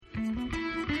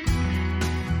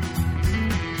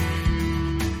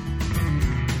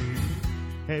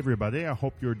everybody. I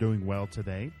hope you're doing well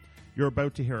today. You're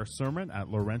about to hear a sermon at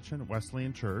Laurentian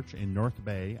Wesleyan Church in North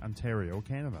Bay, Ontario,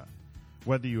 Canada.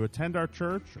 Whether you attend our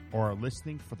church or are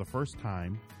listening for the first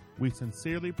time, we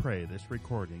sincerely pray this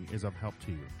recording is of help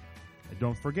to you. And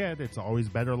don't forget, it's always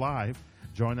better live.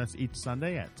 Join us each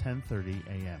Sunday at 10:30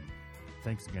 a.m.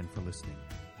 Thanks again for listening.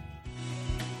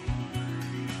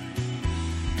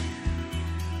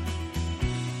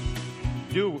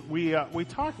 We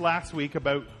talked last week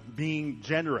about being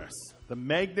generous, the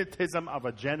magnetism of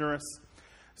a generous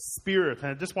spirit,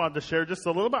 and I just wanted to share just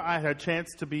a little bit. I had a chance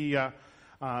to be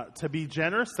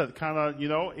generous. That kind of,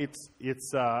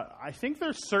 it's. I think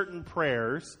there's certain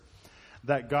prayers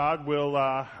that God will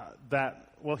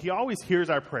He always hears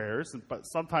our prayers, but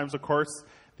sometimes, of course,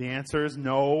 the answer is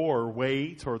no or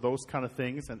wait or those kind of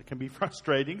things, and it can be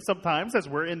frustrating sometimes as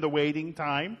we're in the waiting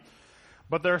time.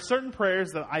 But there are certain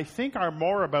prayers that I think are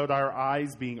more about our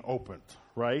eyes being opened,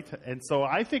 right? And so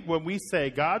I think when we say,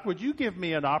 God, would you give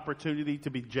me an opportunity to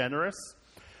be generous?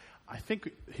 I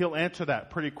think he'll answer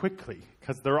that pretty quickly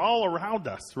because they're all around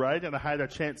us, right? And I had a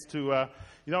chance to, I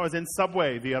was in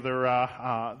Subway the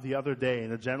other day,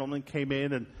 and a gentleman came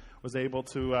in and was able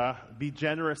to be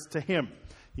generous to him.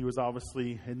 He was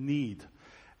obviously in need,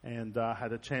 and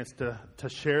had a chance to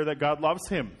share that God loves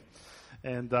him.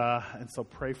 And so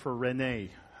pray for Renee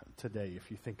today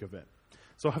if you think of it.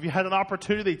 So have you had an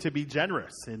opportunity to be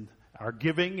generous in our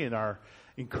giving, in our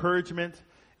encouragement,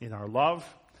 in our love?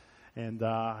 And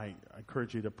I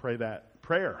encourage you to pray that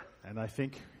prayer. And I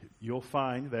think you'll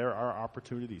find there are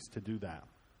opportunities to do that.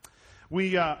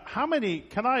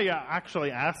 Can I actually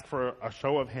ask for a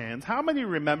show of hands? How many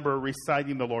remember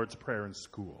reciting the Lord's Prayer in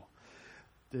school?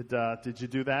 Did you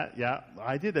do that? Yeah,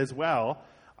 I did as well.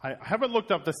 I haven't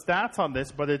looked up the stats on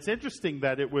this, but it's interesting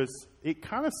that it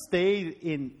kind of stayed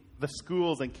in the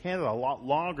schools in Canada a lot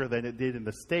longer than it did in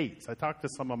the States. I talked to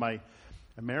some of my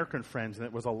American friends, and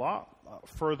it was a lot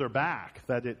further back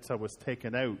that it was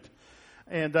taken out.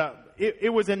 And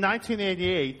it was in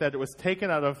 1988 that it was taken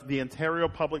out of the Ontario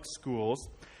public schools.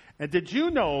 And did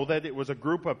you know that it was a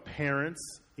group of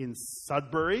parents in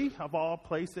Sudbury, of all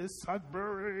places?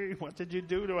 Sudbury, what did you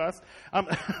do to us?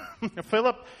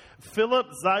 Philip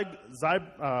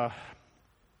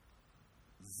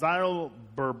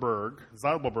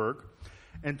Zeidelberg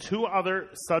and two other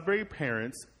Sudbury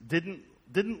parents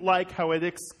didn't like how it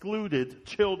excluded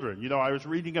children. I was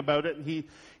reading about it, and he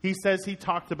says he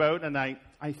talked about, and I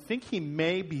think he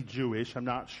may be Jewish, I'm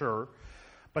not sure,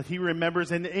 but he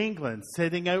remembers in England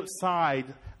sitting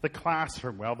outside the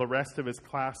classroom while the rest of his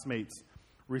classmates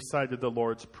recited the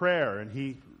Lord's Prayer. And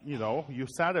you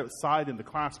sat outside in the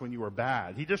class when you were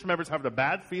bad. He just remembers having a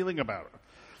bad feeling about it.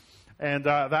 And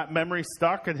that memory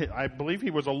stuck, and I believe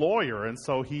he was a lawyer, and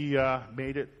so he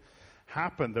made it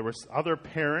happen. There were other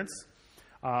parents,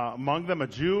 among them a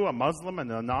Jew, a Muslim,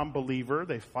 and a non-believer.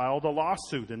 They filed a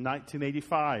lawsuit in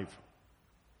 1985.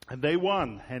 And they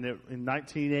won, and in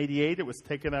 1988 it was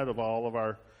taken out of all of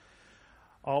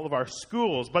our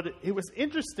schools. But it was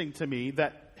interesting to me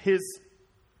that his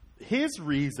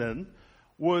reason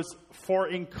was for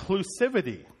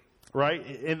inclusivity, right?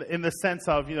 In the sense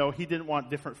of, he didn't want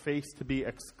different faiths to be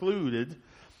excluded.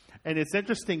 And it's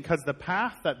interesting because the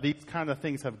path that these kind of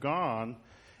things have gone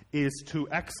is to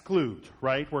exclude,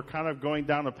 right? We're kind of going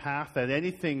down a path that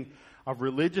anything of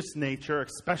religious nature,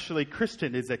 especially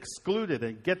Christian, is excluded,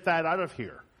 and get that out of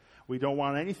here. We don't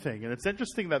want anything. And it's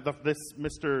interesting that this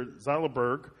Mr.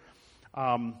 Zeidelberg,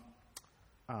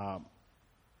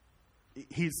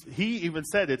 he even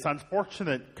said it's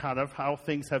unfortunate kind of how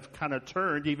things have kind of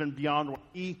turned even beyond what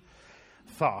he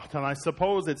thought. And I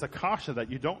suppose it's a caution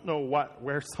that you don't know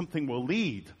where something will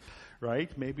lead, right?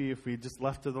 Maybe if we just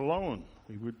left it alone,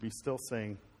 we would be still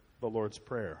saying the Lord's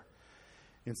Prayer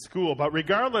in school. But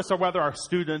regardless of whether our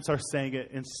students are saying it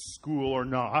in school or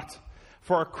not,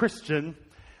 for a Christian,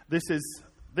 this is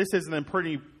a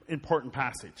pretty important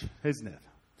passage, isn't it?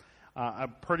 A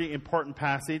pretty important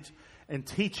passage and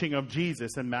teaching of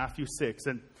Jesus in Matthew 6.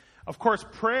 And of course,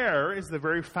 prayer is the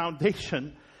very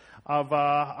foundation of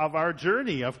our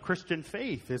journey of Christian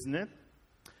faith, isn't it?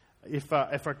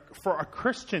 For a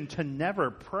Christian to never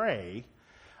pray,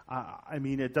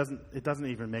 it doesn't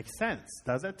even make sense,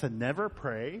 does it? To never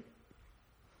pray.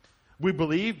 We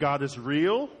believe God is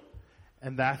real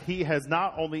and that He has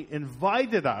not only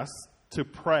invited us to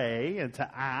pray and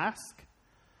to ask,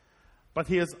 but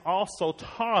He has also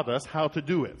taught us how to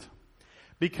do it.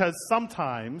 Because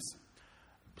sometimes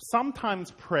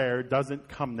prayer doesn't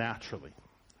come naturally,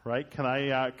 right? Can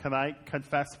I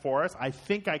confess for us? I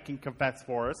think I can confess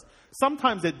for us.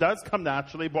 Sometimes it does come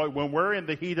naturally, but when we're in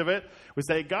the heat of it, we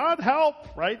say, God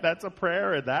help, right? That's a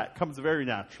prayer, and that comes very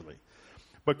naturally.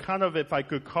 But kind of, if I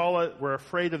could call it, we're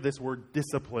afraid of this word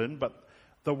discipline, but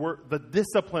the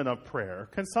discipline of prayer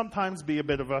can sometimes be a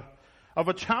bit of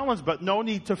a challenge, but no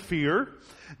need to fear.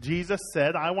 Jesus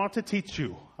said, I want to teach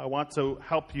you. I want to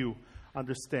help you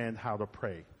understand how to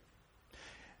pray.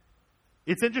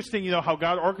 It's interesting, how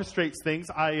God orchestrates things.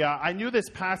 I knew this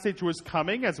passage was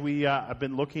coming as we have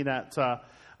been looking at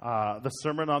the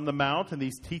Sermon on the Mount and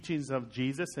these teachings of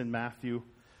Jesus in Matthew,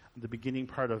 the beginning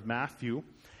part of Matthew.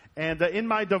 And in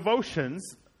my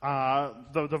devotions,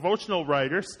 the devotional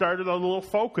writer started a little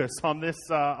focus on this,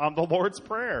 on the Lord's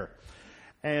Prayer.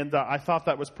 And I thought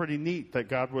that was pretty neat that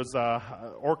God was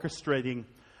orchestrating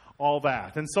all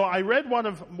that. And so I read one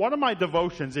of my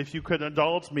devotions, if you could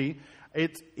indulge me.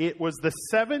 It was the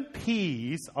 7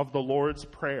 P's of the Lord's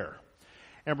Prayer.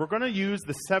 And we're going to use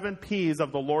the 7 P's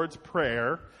of the Lord's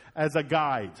Prayer as a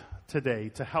guide today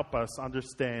to help us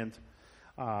understand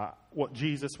what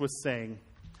Jesus was saying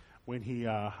when he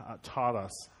taught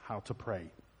us how to pray.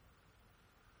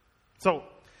 So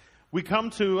we come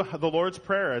to the Lord's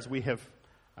Prayer as we have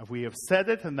said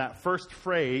it in that first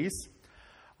phrase,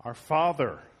 our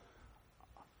Father.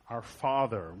 Our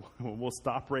Father. We'll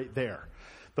stop right there.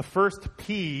 The first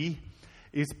P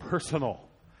is personal.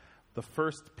 The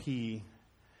first P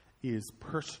is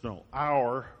personal.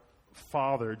 Our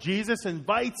Father. Jesus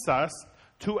invites us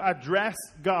to address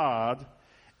God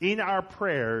in our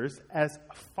prayers as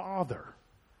Father.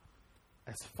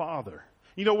 As Father.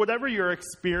 Whatever your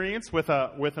experience with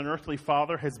an earthly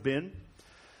father has been,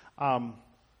 the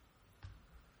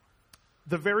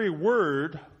very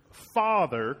word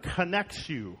Father connects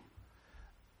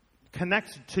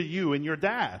to you and your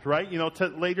dad, right?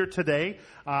 Later today,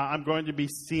 I'm going to be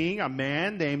seeing a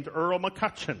man named Earl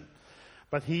McCutcheon.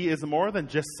 But he is more than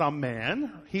just some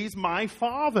man. He's my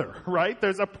father, right?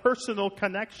 There's a personal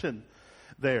connection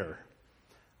there.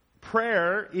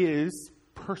 Prayer is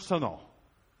personal,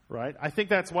 right? I think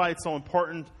that's why it's so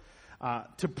important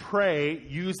to pray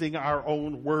using our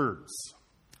own words,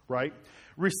 right?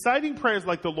 Reciting prayers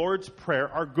like the Lord's Prayer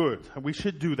are good, and we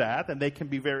should do that, and they can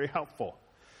be very helpful.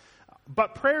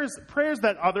 But prayers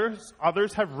that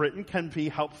others have written can be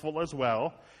helpful as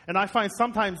well. And I find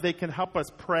sometimes they can help us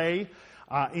pray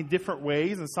in different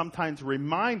ways and sometimes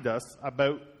remind us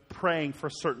about praying for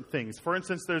certain things. For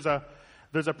instance, there's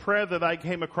a prayer that I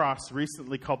came across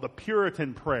recently called the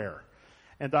Puritan Prayer.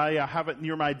 And I have it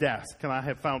near my desk, and I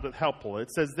have found it helpful.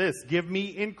 It says this: give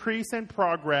me increase and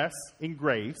progress in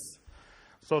grace,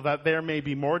 so that there may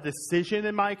be more decision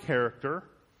in my character,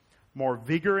 more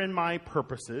vigor in my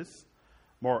purposes,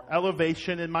 more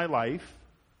elevation in my life,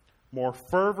 more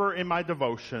fervor in my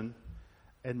devotion,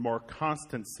 and more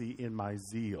constancy in my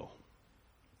zeal.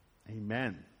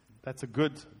 Amen. That's a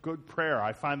good prayer.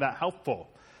 I find that helpful.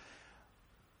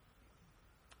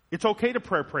 It's okay to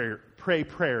pray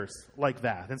prayers like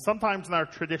that. And sometimes in our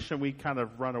tradition, we kind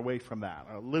of run away from that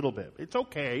a little bit. It's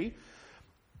okay.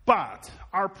 But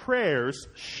our prayers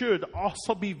should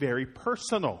also be very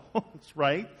personal,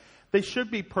 right? They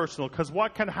should be personal, because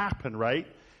what can happen, right,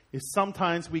 is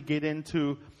sometimes we get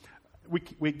into,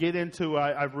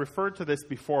 I've referred to this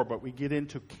before, but we get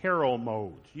into carol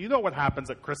mode. You know what happens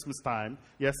at Christmas time.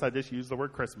 Yes, I just used the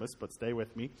word Christmas, but stay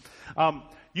with me.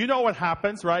 You know what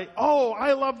happens, right? Oh,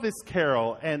 I love this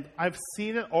carol. And I've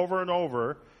seen it over and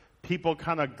over. People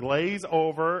kind of glaze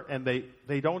over, and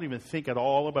they don't even think at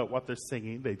all about what they're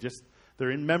singing.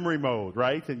 They're in memory mode,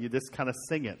 right? And you just kind of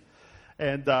sing it.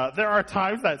 And there are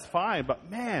times that's fine, but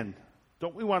man,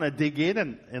 don't we want to dig in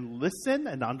and listen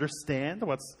and understand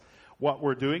what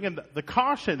we're doing? And the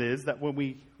caution is that when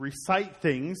we recite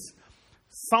things,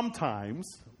 sometimes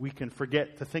we can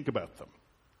forget to think about them,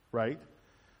 right?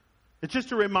 It's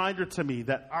just a reminder to me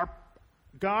that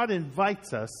God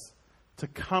invites us to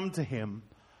come to Him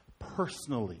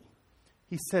personally.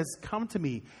 He says, come to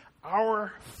me,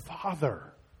 our Father.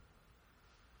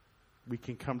 We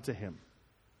can come to Him.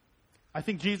 I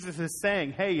think Jesus is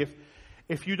saying, hey,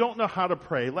 if you don't know how to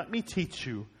pray, let me teach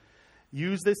you.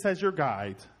 Use this as your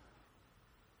guide.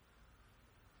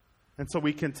 And so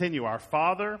we continue. Our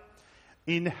Father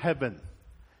in heaven.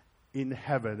 In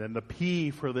heaven. And the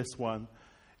P for this one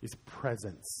is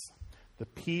presence. The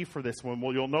P for this one,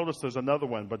 well, you'll notice there's another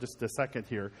one, but just a second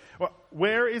here. Well,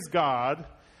 where is God?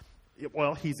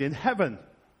 Well, He's in heaven.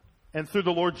 And through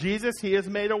the Lord Jesus, He has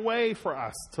made a way for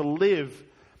us to live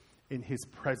in His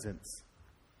presence.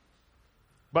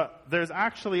 But there's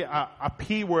actually a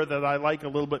P word that I like a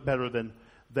little bit better than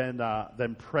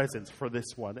than presence for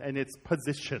this one, and it's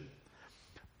position.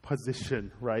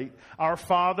 Position, right? Our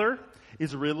Father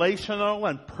is relational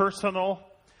and personal,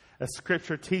 as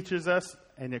Scripture teaches us,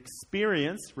 and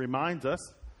experience reminds us.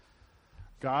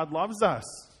 God loves us,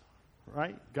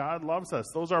 right? God loves us.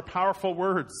 Those are powerful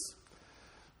words,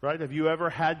 right? Have you ever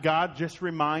had God just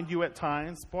remind you at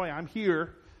times, boy, I'm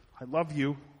here, I love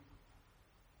you?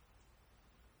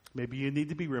 Maybe you need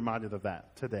to be reminded of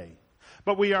that today.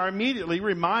 But we are immediately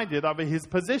reminded of his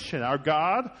position. Our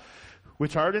God,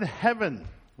 which art in heaven.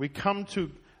 We come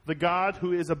to the God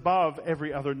who is above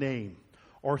every other name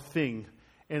or thing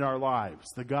in our lives.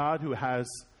 The God who has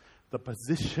the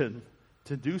position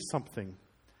to do something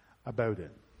about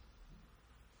it.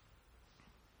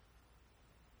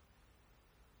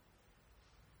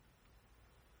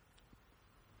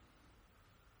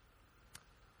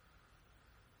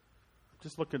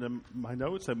 Just looking at my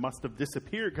notes, it must have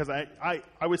disappeared because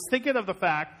I was thinking of the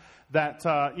fact that,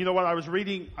 you know what, I was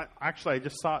reading, actually I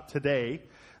just saw it today,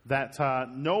 that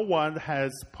no one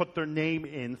has put their name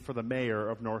in for the mayor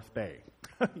of North Bay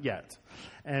yet.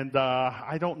 And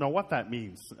I don't know what that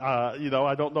means. You know,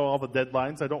 I don't know all the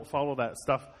deadlines. I don't follow that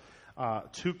stuff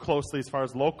too closely as far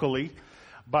as locally.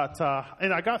 But,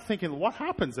 and I got thinking, what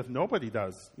happens if nobody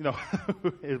does? You know,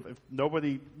 if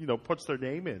nobody, you know, puts their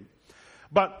name in.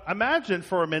 But imagine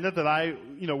for a minute that I,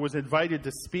 you know, was invited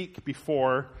to speak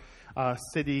before the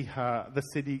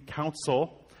city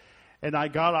council. And I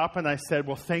got up and I said,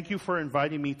 well, thank you for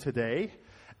inviting me today.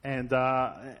 And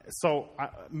so,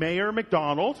 Mayor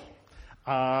McDonald,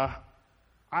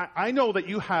 I know that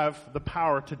you have the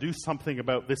power to do something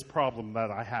about this problem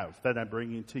that I have, that I'm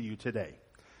bringing to you today.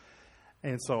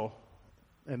 And so,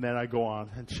 and then I go on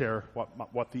and share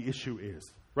what the issue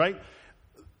is, right?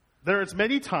 There's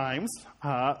many times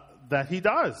that he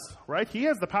does, right? He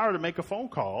has the power to make a phone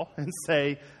call and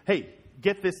say, hey,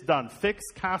 get this done. Fix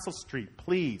Castle Street,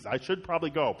 please. I should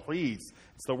probably go, please.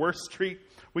 It's the worst street.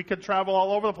 We could travel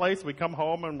all over the place. We come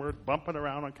home and we're bumping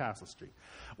around on Castle Street.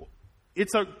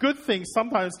 It's a good thing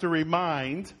sometimes to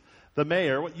remind the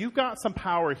mayor, well, you've got some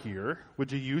power here.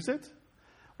 Would you use it?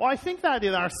 Well, I think that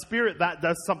in our spirit, that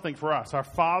does something for us. Our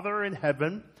Father in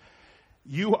heaven,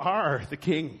 you are the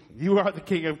King. You are the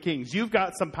King of Kings. You've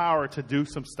got some power to do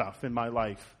some stuff in my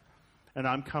life. And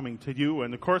I'm coming to you.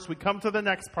 And of course, we come to the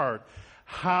next part.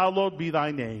 Hallowed be thy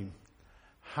name.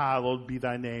 Hallowed be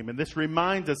thy name. And this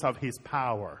reminds us of his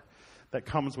power that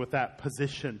comes with that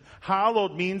position.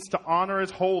 Hallowed means to honor as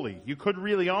holy. You could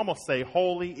really almost say,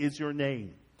 holy is your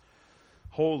name.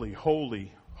 Holy,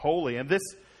 holy, holy. And this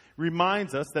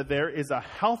reminds us that there is a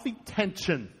healthy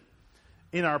tension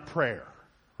in our prayer,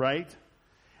 right?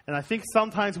 And I think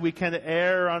sometimes we can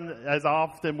err on, as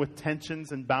often with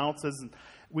tensions and bounces, and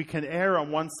we can err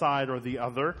on one side or the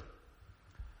other.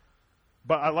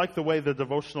 But I like the way the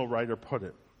devotional writer put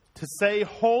it. To say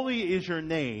holy is your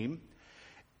name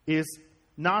is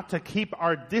not to keep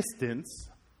our distance,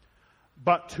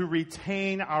 but to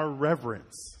retain our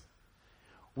reverence.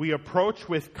 We approach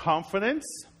with confidence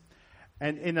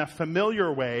and in a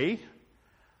familiar way,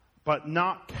 but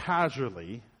not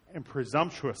casually and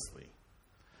presumptuously.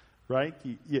 Right?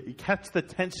 You catch the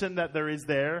tension that there is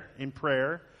there in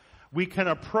prayer. We can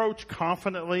approach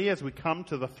confidently as we come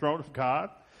to the throne of God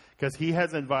because he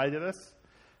has invited us.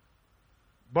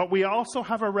 But we also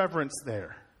have a reverence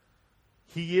there.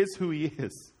 He is who he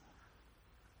is.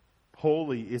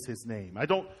 Holy is his name.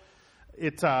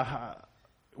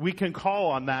 We can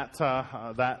call on that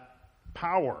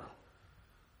power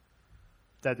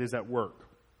that is at work.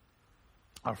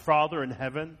 Our Father in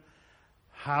heaven,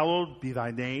 hallowed be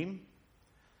thy name.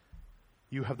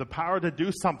 You have the power to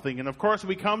do something. And of course,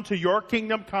 we come to your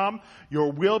kingdom come.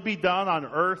 Your will be done on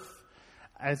earth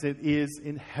as it is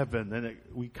in heaven. And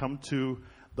we come to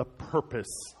the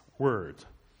purpose word.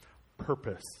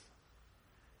 Purpose.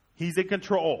 He's in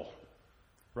control.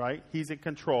 Right? He's in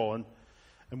control. And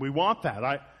we want that.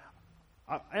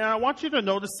 I want you to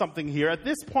notice something here. At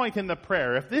this point in the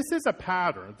prayer, if this is a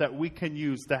pattern that we can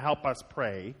use to help us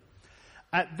pray,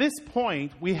 at this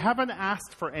point, we haven't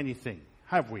asked for anything,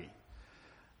 have we?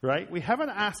 Right? We haven't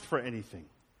asked for anything.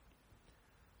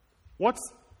 What's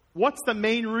the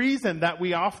main reason that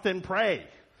we often pray?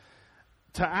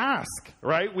 To ask,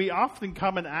 right? We often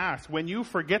come and ask. When you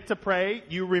forget to pray,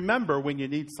 you remember when you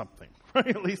need something. Right?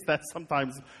 At least that's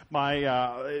sometimes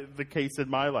the case in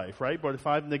my life, right? But if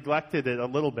I've neglected it a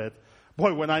little bit,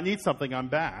 boy, when I need something, I'm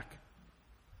back.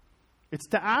 It's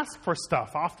to ask for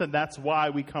stuff. Often that's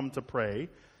why we come to pray.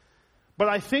 But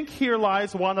I think here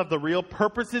lies one of the real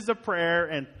purposes of prayer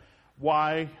and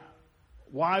why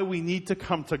we need to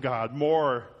come to God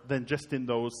more than just in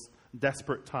those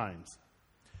desperate times.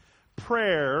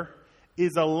 prayer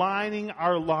is aligning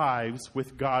our lives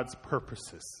with God's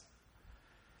purposes.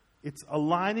 It's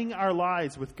aligning our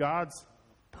lives with God's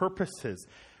purposes.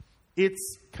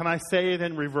 It's, can I say it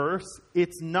in reverse?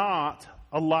 It's not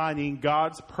aligning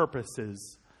God's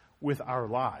purposes with our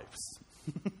lives.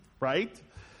 Right?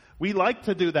 We like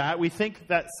to do that. We think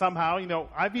that somehow,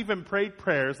 I've even prayed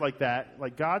prayers like that.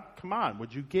 Like, God, come on,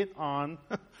 would you get on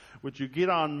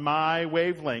my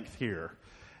wavelength here?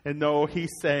 And no,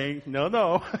 he's saying,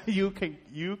 no, you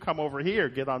come over here,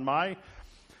 get on my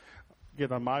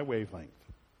wavelength.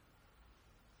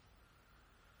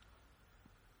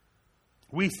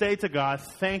 We say to God,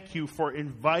 thank you for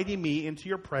inviting me into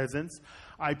your presence.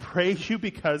 I praise you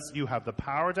because you have the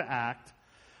power to act.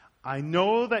 I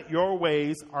know that your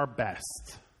ways are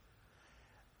best.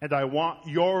 And I want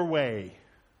your way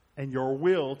and your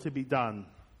will to be done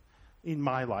in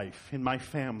my life, in my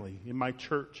family, in my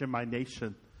church, in my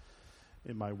nation,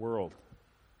 in my world.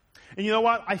 And you know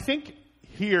what? I think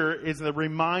here is a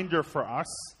reminder for us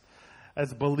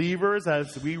as believers,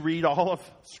 as we read all of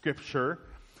Scripture,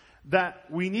 that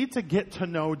we need to get to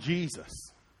know Jesus,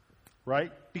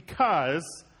 right? Because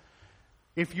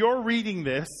if you're reading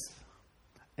this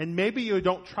and maybe you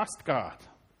don't trust God,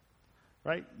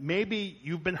 right? Maybe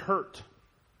you've been hurt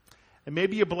and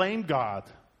maybe you blame God.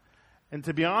 And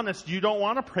to be honest, you don't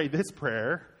want to pray this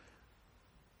prayer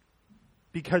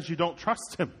because you don't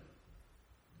trust Him.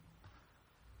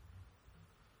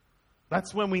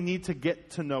 That's when we need to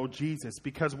get to know Jesus.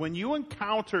 Because when you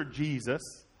encounter Jesus,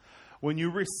 when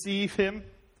you receive Him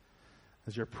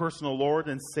as your personal Lord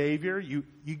and Savior, you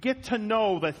get to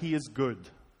know that He is good.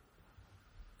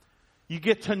 You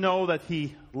get to know that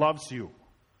He loves you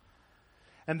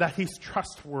and that He's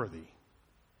trustworthy.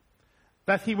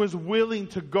 That He was willing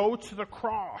to go to the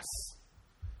cross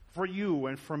for you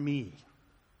and for me.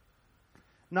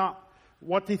 Now,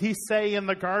 what did He say in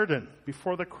the garden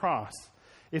before the cross?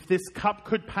 If this cup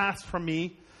could pass from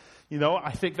me,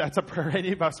 I think that's a prayer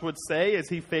any of us would say as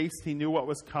He knew what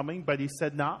was coming, but He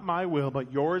said, not my will,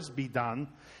 but yours be done.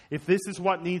 If this is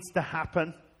what needs to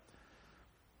happen,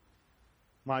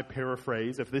 my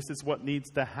paraphrase, if this is what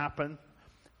needs to happen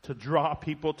to draw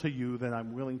people to you, then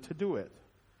I'm willing to do it.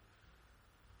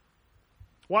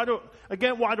 Why do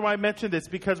I mention this?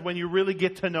 Because when you really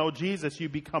get to know Jesus, you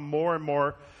become more and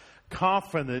more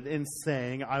confident in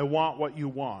saying, I want what you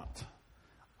want.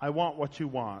 I want what you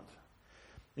want.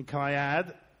 And can I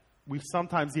add, we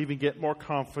sometimes even get more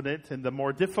confident in the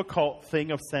more difficult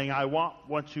thing of saying, I want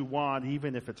what you want,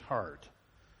 even if it's hard.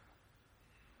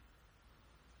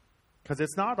 Because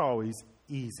it's not always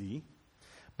easy,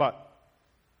 but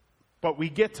we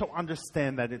get to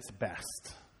understand that it's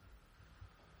best.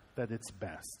 That it's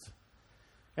best.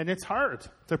 And it's hard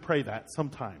to pray that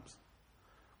sometimes.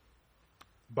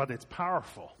 But it's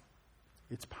powerful.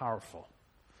 It's powerful.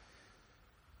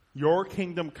 Your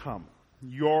kingdom come.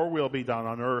 Your will be done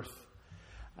on earth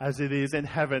as it is in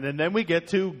heaven. And then we get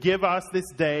to give us this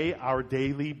day our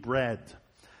daily bread.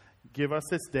 Give us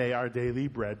this day our daily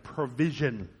bread.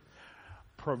 Provision.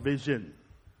 Provision.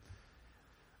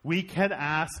 We can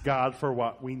ask God for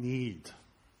what we need.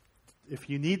 If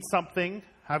you need something,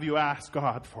 have you asked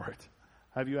God for it?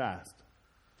 Have you asked?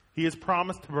 He has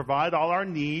promised to provide all our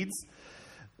needs,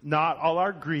 not all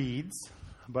our greeds,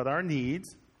 but our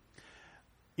needs.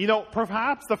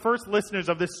 Perhaps the first listeners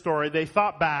of this story, they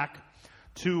thought back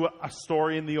to a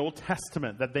story in the Old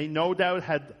Testament that they no doubt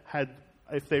had,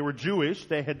 if they were Jewish,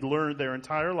 they had learned their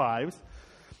entire lives.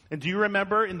 And do you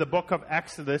remember in the book of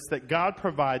Exodus that God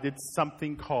provided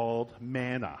something called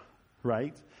manna,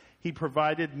 right? He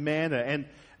provided manna. And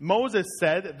Moses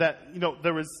said that,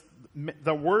 there was,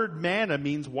 the word manna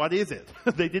means what is it?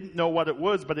 They didn't know what it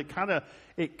was, but it kind of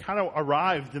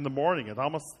arrived in the morning. It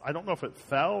almost, I don't know if it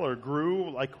fell or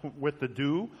grew like with the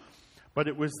dew, but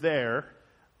it was there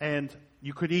and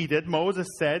you could eat it. Moses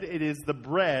said, it is the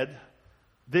bread.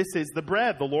 This is the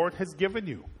bread the Lord has given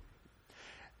you.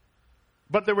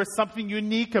 But there was something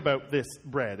unique about this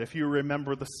bread. If you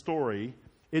remember the story,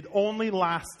 it only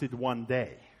lasted one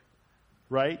day,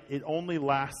 right? It only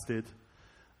lasted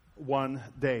one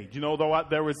day. Do you know what?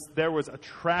 There was a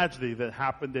tragedy that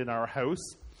happened in our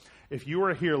house. If you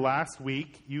were here last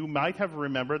week, you might have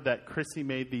remembered that Chrissy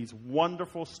made these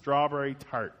wonderful strawberry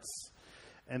tarts.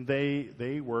 And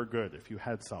they were good if you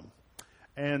had some.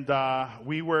 And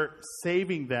we were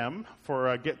saving them for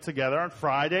a get-together on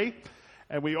Friday.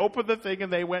 And we opened the thing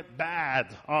and they went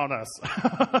bad on us,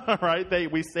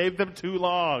 right? We saved them too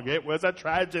long. It was a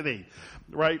tragedy,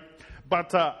 right?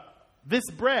 But this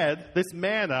bread, this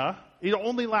manna, it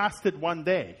only lasted one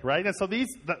day, right? And so the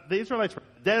Israelites were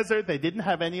desert. They didn't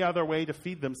have any other way to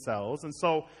feed themselves. And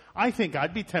so I think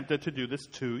I'd be tempted to do this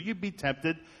too. You'd be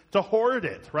tempted to hoard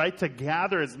it, right? To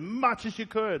gather as much as you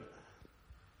could.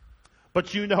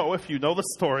 But you know, if you know the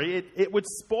story, it would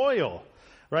spoil,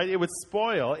 right? It would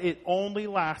spoil. It only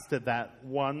lasted that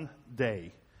one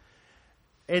day.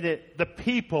 And the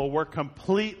people were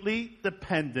completely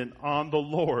dependent on the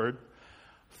Lord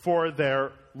for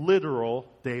their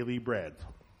literal daily bread.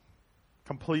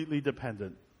 Completely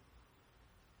dependent.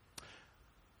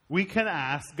 We can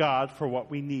ask God for what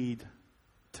we need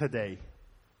today,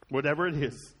 whatever it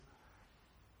is.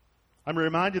 I'm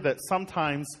reminded that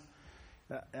sometimes,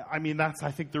 that's,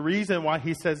 I think, the reason why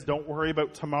he says don't worry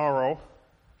about tomorrow.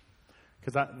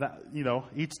 Because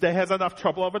each day has enough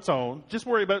trouble of its own. Just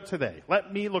worry about today.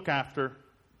 Let me look after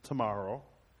tomorrow.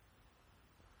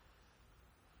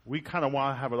 We kind of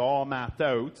want to have it all mapped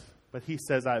out, but he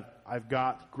says, I've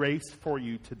got grace for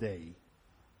you today.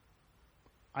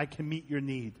 I can meet your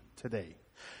need today.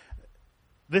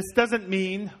 This doesn't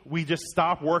mean we just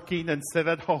stop working and sit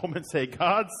at home and say,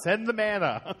 God, send the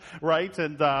manna, right?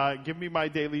 And give me my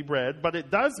daily bread. But it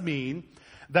does mean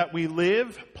that we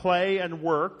live, play, and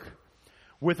work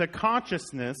with a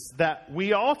consciousness that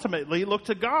we ultimately look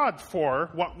to God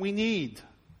for what we need.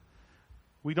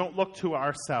 We don't look to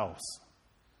ourselves.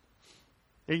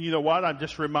 And you know what? I'm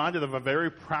just reminded of a very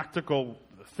practical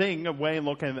thing, a way of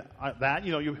looking at that.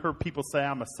 You heard people say,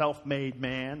 I'm a self-made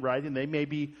man, right? And they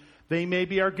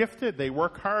maybe are gifted. They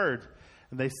work hard.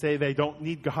 And they say they don't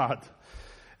need God.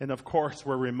 And of course,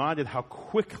 we're reminded how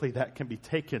quickly that can be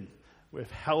taken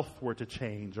if health were to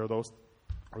change or those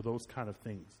kind of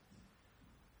things.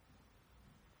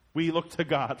 We look to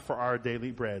God for our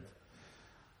daily bread.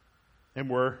 And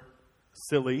we're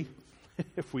silly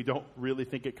if we don't really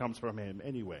think it comes from Him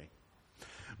anyway.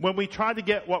 When we try to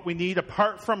get what we need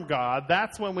apart from God,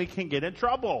 that's when we can get in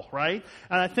trouble, right?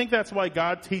 And I think that's why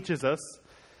God teaches us,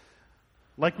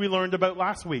 like we learned about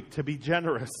last week, to be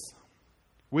generous.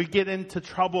 We get into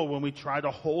trouble when we try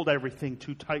to hold everything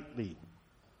too tightly.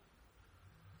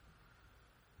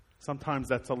 Sometimes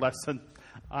that's a lesson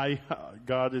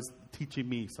God is teaching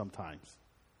me sometimes.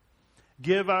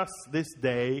 Give us this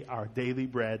day our daily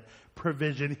bread,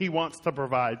 provision. He wants to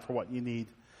provide for what you need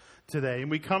today. And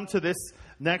we come to this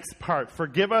next part.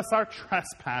 Forgive us our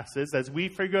trespasses as we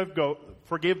forgive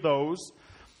those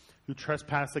who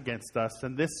trespass against us.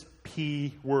 And this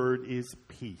P word is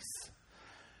peace.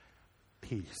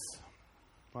 Peace.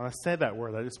 When I say that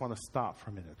word, I just want to stop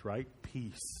for a minute, right?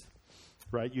 Peace.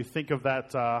 Right? You think of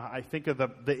that, I think of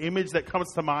the image that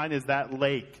comes to mind is that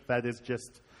lake that is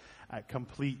just at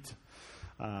complete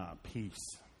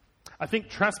peace. I think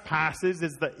trespasses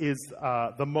is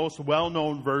the most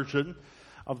well-known version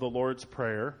of the Lord's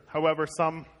Prayer. However,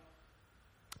 some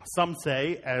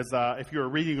say, as if you're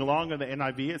reading along in the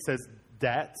NIV, it says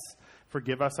debts.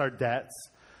 Forgive us our debts,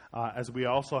 as we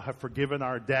also have forgiven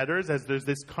our debtors. As there's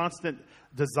this constant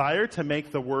desire to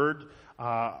make the word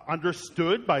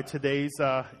understood by today's,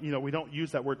 we don't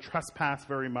use that word trespass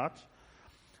very much.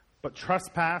 But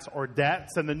trespass or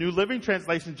debts, and the New Living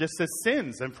Translation just says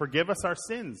sins, and forgive us our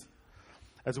sins,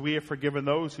 as we have forgiven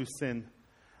those who sin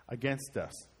against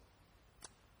us.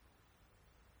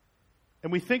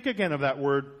 And we think again of that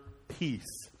word peace.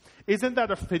 Isn't that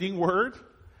a fitting word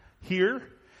here?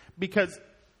 Because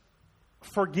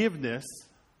forgiveness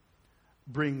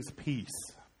brings peace,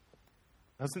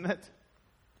 doesn't it?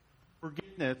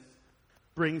 Forgiveness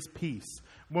brings peace.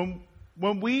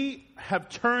 When we have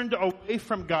turned away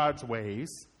from God's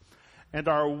ways and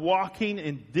are walking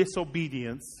in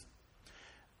disobedience,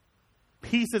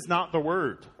 peace is not the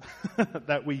word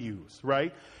that we use,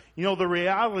 right? The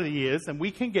reality is, and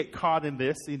we can get caught in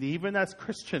this, and even as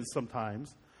Christians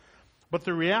sometimes, but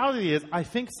the reality is, I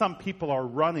think some people are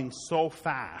running so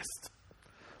fast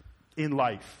in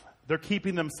life. They're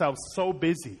keeping themselves so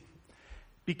busy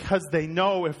because they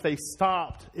know if they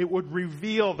stopped, it would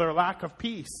reveal their lack of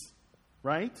peace,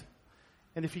 right?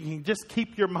 And if you can just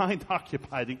keep your mind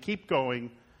occupied and keep going.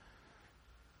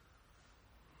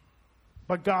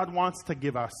 But God wants to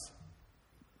give us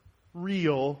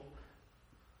real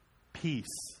peace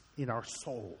in our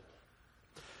soul.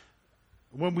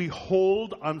 When we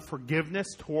hold unforgiveness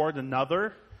toward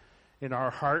another in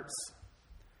our hearts,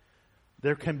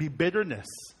 there can be bitterness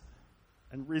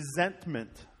and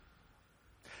resentment.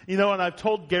 And I've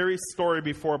told Gary's story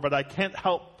before, but I can't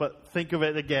help but think of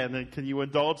it again. And can you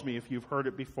indulge me if you've heard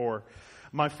it before?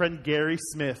 My friend Gary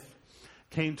Smith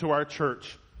came to our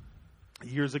church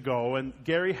years ago, and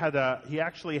Gary he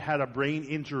actually had a brain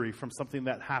injury from something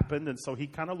that happened, and so he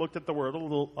kind of looked at the world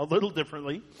a little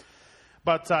differently.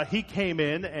 But he came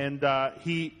in, and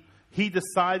he he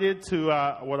decided to,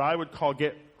 what I would call,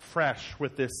 get fresh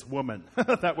with this woman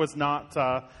that was not,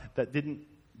 that didn't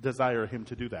desire him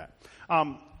to do that.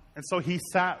 And so he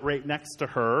sat right next to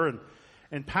her,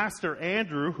 and Pastor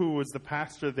Andrew, who was the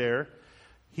pastor there,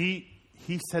 he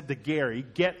said to Gary,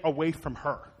 get away from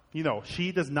her. You know,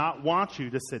 she does not want you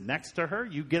to sit next to her.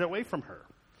 You get away from her.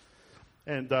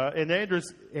 And Andrew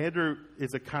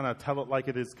is a kind of tell it like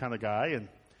it is kind of guy, and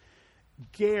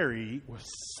Gary was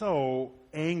so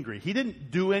angry. He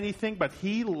didn't do anything, but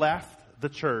he left the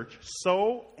church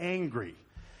so angry,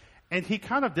 and he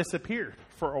kind of disappeared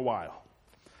for a while.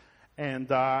 And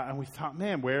we thought,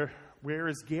 man, where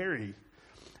is Gary?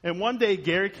 And one day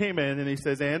Gary came in and he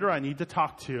says, Andrew, I need to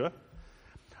talk to you.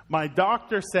 My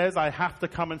doctor says I have to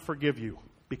come and forgive you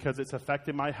because it's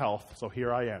affecting my health. So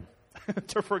here I am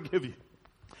to forgive you.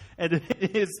 And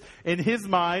in his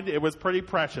mind, it was pretty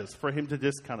precious for him to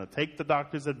just kind of take the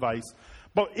doctor's advice.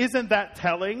 But isn't that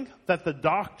telling that the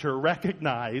doctor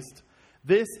recognized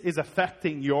this is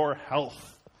affecting your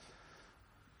health,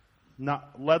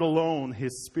 not let alone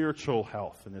his spiritual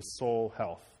health and his soul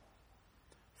health?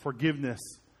 Forgiveness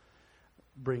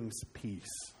brings peace.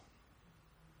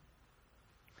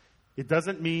 It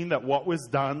doesn't mean that what was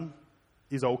done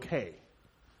is okay.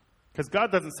 Because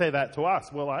God doesn't say that to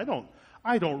us. Well, I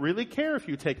don't really care if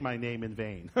you take my name in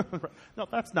vain. No,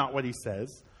 that's not what he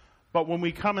says. But when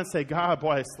we come and say, God,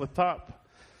 boy, I slipped up.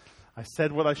 I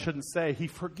said what I shouldn't say. He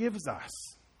forgives us,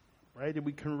 right? And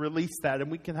we can release that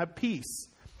and we can have peace.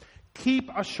 Keep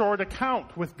a short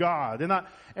account with God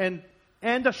and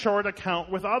a short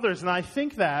account with others. And I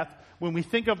think that when we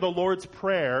think of the Lord's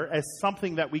Prayer as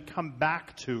something that we come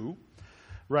back to,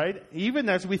 right? Even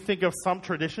as we think of some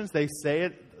traditions,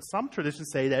 some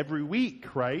traditions say it every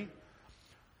week, right?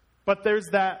 But there's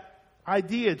that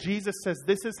idea. Jesus says,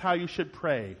 this is how you should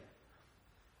pray.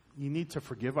 You need to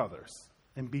forgive others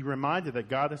and be reminded that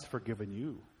God has forgiven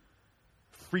you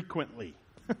frequently.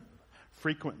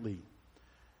 Frequently.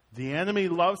 The enemy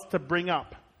loves to bring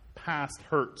up past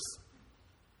hurts.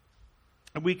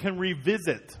 And we can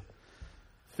revisit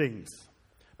things.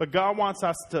 But God wants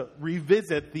us to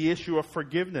revisit the issue of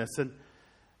forgiveness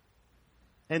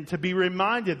and to be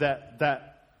reminded that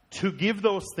to give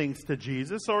those things to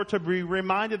Jesus, or to be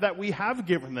reminded that we have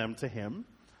given them to him.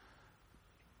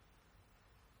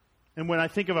 And when I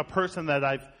think of a person that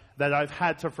I've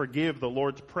had to forgive, the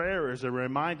Lord's Prayer is a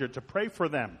reminder to pray for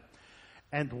them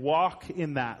and walk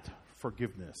in that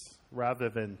forgiveness rather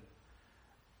than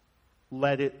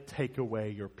let it take away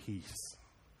your peace,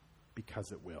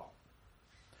 because it will.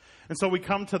 And so we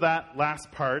come to that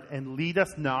last part, and lead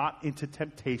us not into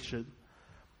temptation,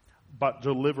 but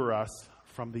deliver us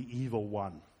from the evil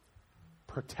one.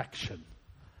 Protection.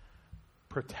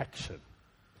 Protection.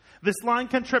 This line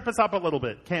can trip us up a little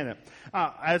bit, can't it?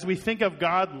 As we think of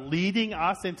God leading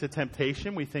us into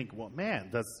temptation, we think, well, man,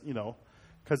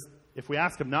 because if we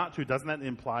ask him not to, doesn't that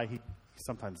imply he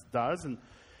sometimes does? And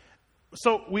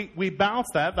so we bounce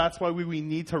that. That's why we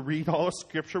need to read all of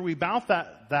Scripture. We bounce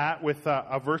that with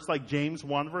a verse like James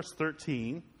 1, verse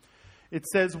 13. It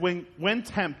says, when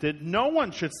tempted, no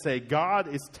one should say,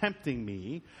 God is tempting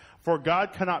me, for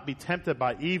God cannot be tempted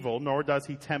by evil, nor does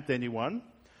he tempt anyone.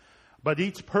 But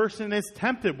each person is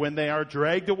tempted when they are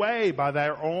dragged away by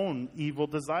their own evil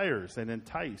desires and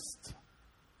enticed.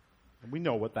 And we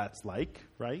know what that's like,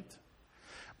 right?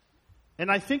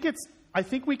 And I think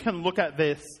we can look at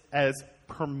this as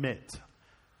permit,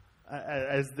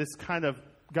 as this kind of,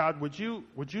 God, would you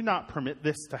not permit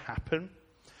this to happen?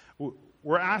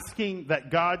 We're asking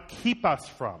that God keep us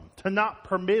from, to not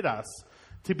permit us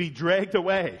to be dragged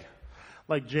away,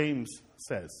 like James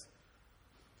says.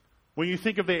 When you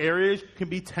think of the areas you can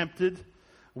be tempted,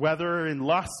 whether in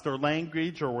lust or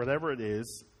language or whatever it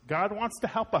is, God wants to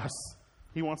help us.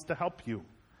 He wants to help you.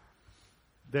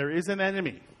 There is an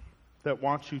enemy that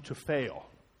wants you to fail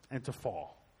and to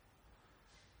fall.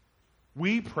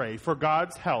 We pray for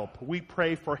God's help. We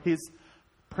pray for his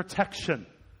protection.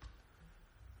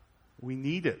 We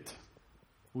need it.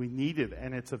 We need it,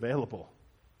 and it's available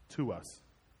to us.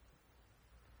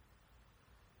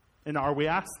 And are we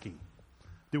asking?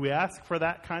 Do we ask for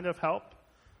that kind of help?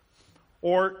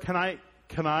 Or can I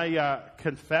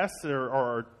confess,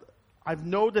 or I've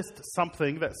noticed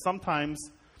something that sometimes,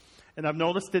 and I've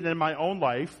noticed it in my own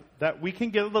life, that we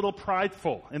can get a little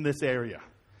prideful in this area.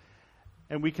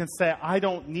 And we can say, I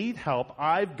don't need help.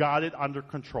 I've got it under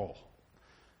control.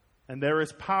 And there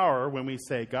is power when we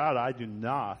say, God, I do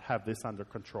not have this under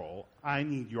control. I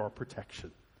need your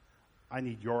protection. I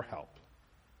need your help.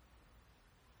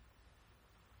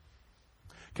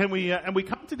 And we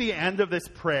come to the end of this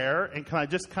prayer, and can I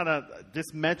just kind of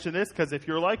just mention this? Because if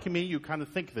you're like me, you kind of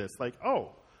think this, like,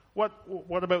 oh,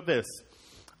 what about this?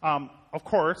 Of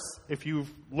course, if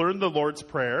you've learned the Lord's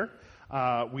Prayer,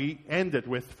 we end it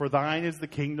with, "For thine is the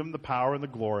kingdom, the power, and the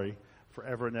glory,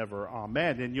 forever and ever.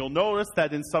 Amen." And you'll notice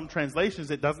that in some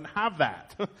translations, it doesn't have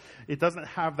that. It doesn't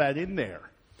have that in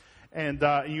there. And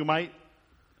you might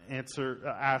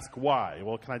ask why.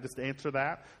 Well, can I just answer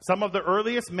that? Some of the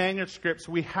earliest manuscripts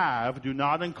we have do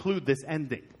not include this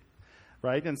ending,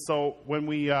 right? And so when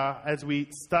as we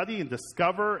study and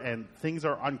discover and things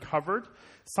are uncovered,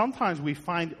 sometimes we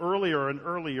find earlier and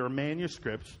earlier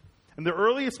manuscripts, and the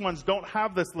earliest ones don't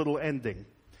have this little ending.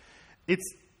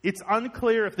 It's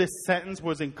unclear if this sentence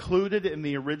was included in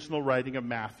the original writing of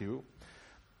Matthew,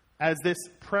 as this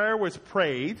prayer was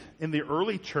prayed in the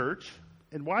early church.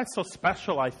 And why it's so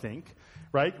special, I think,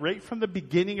 right? Right from the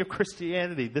beginning of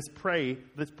Christianity, this prayer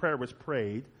was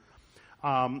prayed.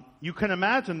 You can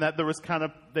imagine that there was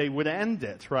they would end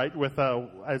it, right? With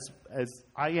as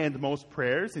I end most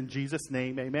prayers, in Jesus'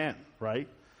 name, amen, right?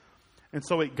 And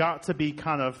so it got to be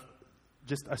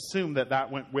just assumed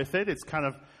that went with it. It's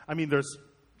there's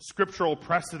scriptural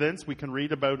precedents we can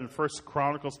read about in 1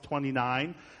 Chronicles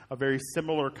 29, a very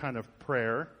similar kind of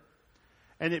prayer.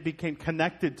 And it became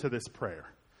connected to this prayer.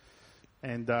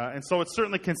 And so it's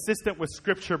certainly consistent with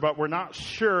Scripture, but we're not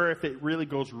sure if it really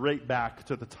goes right back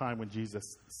to the time when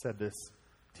Jesus said this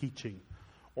teaching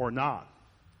or not.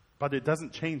 But it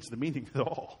doesn't change the meaning at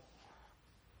all,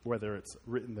 whether it's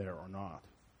written there or not.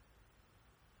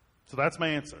 So that's my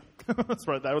answer. That's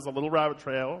right. That was a little rabbit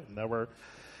trail. Now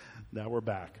we're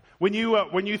back. When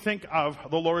you think of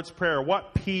the Lord's Prayer,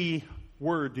 what P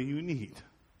word do you need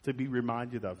to be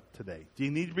reminded of today? Do you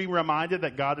need to be reminded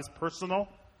that God is personal?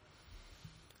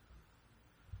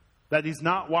 That He's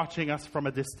not watching us from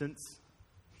a distance?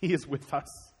 He is with us.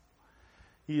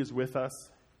 He is with us.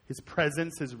 His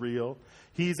presence is real.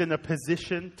 He's in a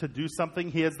position to do something.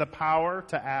 He has the power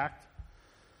to act.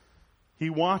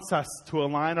 He wants us to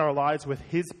align our lives with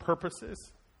His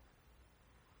purposes.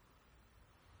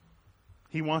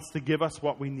 He wants to give us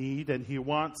what we need, and He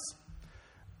wants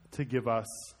to give us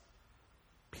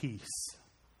peace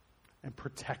and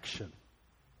protection.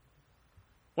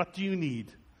 What do you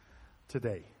need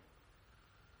today?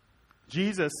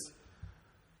 Jesus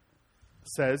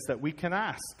says that we can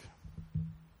ask.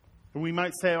 And we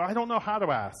might say, I don't know how to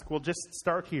ask. Well, just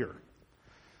start here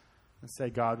and say,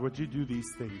 God, would you do these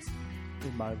things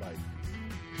in my life?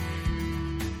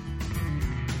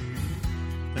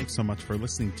 Thanks so much for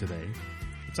listening today.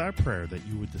 It's our prayer that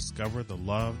you would discover the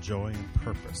love, joy, and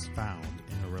purpose found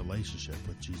in a relationship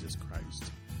with Jesus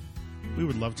Christ. We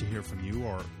would love to hear from you,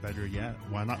 or better yet,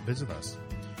 why not visit us?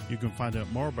 You can find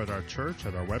out more about our church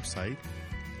at our website,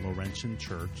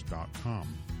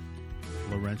 laurentianchurch.com.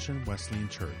 Laurentian Wesleyan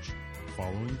Church,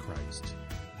 following Christ,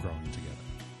 growing together.